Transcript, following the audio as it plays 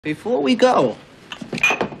Before we go,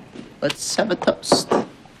 let's have a toast.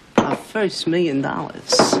 Our first $1 million.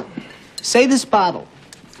 Say this bottle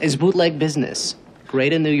is bootleg business,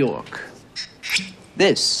 Greater New York.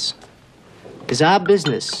 This is our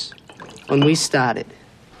business when we started.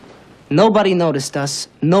 Nobody noticed us,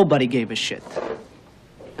 nobody gave a shit.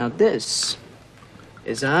 Now this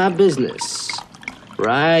is our business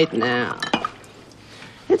right now.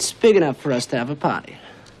 It's big enough for us to have a party.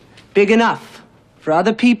 Big enough for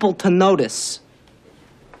other people to notice.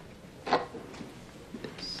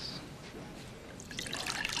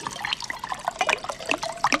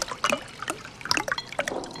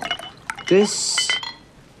 This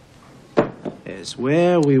is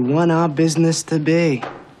where we want our business to be.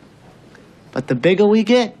 But the bigger we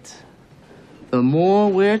get, the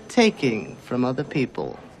more we're taking from other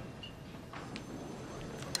people.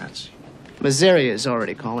 Mazzeria is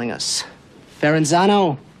already calling us.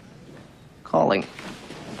 Ferenzano, calling.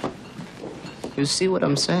 You see what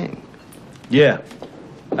I'm saying? Yeah.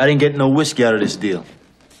 I didn't get no whiskey out of this deal.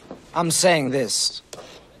 I'm saying this.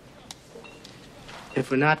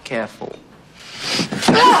 If we're not careful...